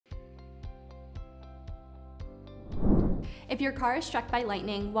If your car is struck by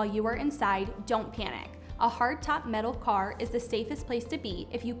lightning while you are inside, don't panic. A hard-top metal car is the safest place to be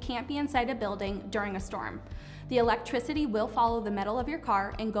if you can't be inside a building during a storm. The electricity will follow the metal of your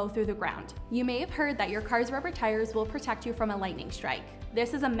car and go through the ground. You may have heard that your car's rubber tires will protect you from a lightning strike.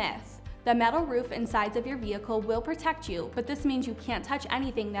 This is a myth. The metal roof and sides of your vehicle will protect you, but this means you can't touch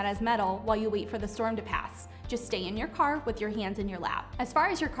anything that has metal while you wait for the storm to pass. Just stay in your car with your hands in your lap. As far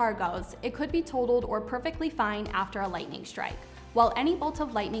as your car goes, it could be totaled or perfectly fine after a lightning strike. While any bolt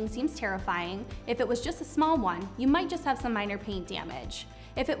of lightning seems terrifying, if it was just a small one, you might just have some minor paint damage.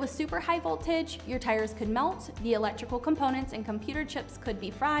 If it was super high voltage, your tires could melt, the electrical components and computer chips could be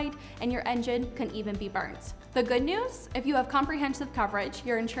fried, and your engine can even be burnt. The good news? If you have comprehensive coverage,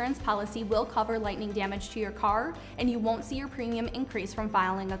 your insurance policy will cover lightning damage to your car, and you won't see your premium increase from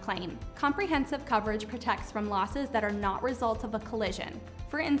filing a claim. Comprehensive coverage protects from losses that are not result of a collision.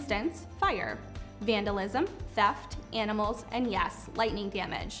 For instance, fire, vandalism, theft, animals, and yes, lightning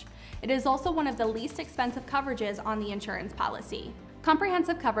damage. It is also one of the least expensive coverages on the insurance policy.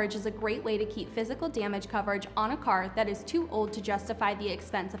 Comprehensive coverage is a great way to keep physical damage coverage on a car that is too old to justify the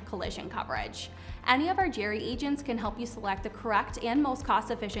expense of collision coverage. Any of our Jerry agents can help you select the correct and most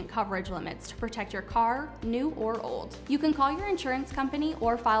cost-efficient coverage limits to protect your car, new or old. You can call your insurance company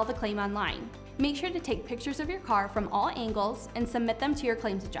or file the claim online. Make sure to take pictures of your car from all angles and submit them to your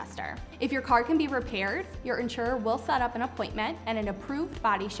claims adjuster. If your car can be repaired, your insurer will set up an appointment at an approved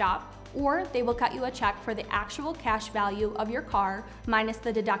body shop, or they will cut you a check for the actual cash value of your car minus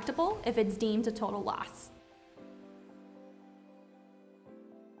the deductible if it's deemed a total loss.